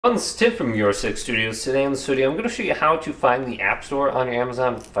On this tip from Your Six Studios, today in the studio I'm going to show you how to find the App Store on your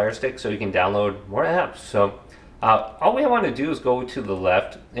Amazon Fire Stick so you can download more apps. So all we want to do is go to the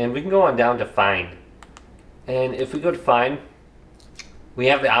left and we can go on down to Find. And if we go to Find, we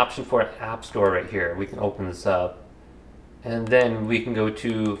have the option for App Store right here. We can open this up and then we can go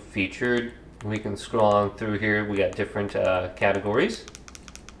to Featured. We can scroll on through here. We got different categories.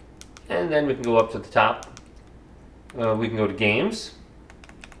 And then we can go up to the top. We can go to Games.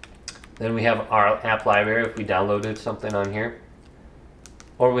 Then we have our app library if we downloaded something on here.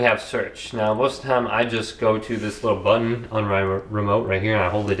 Or we have search. Now most of the time I just go to this little button on my remote right here and I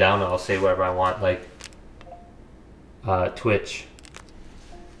hold it down and I'll say whatever I want, like Twitch.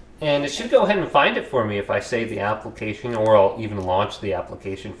 And it should go ahead and find it for me if I save the application, or I'll even launch the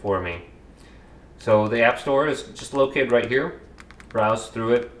application for me. So the App Store is just located right here. Browse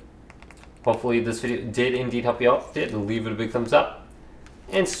through it. Hopefully this video did indeed help you out. If it did, leave it a big thumbs up.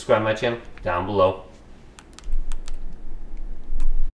 And subscribe to my channel down below.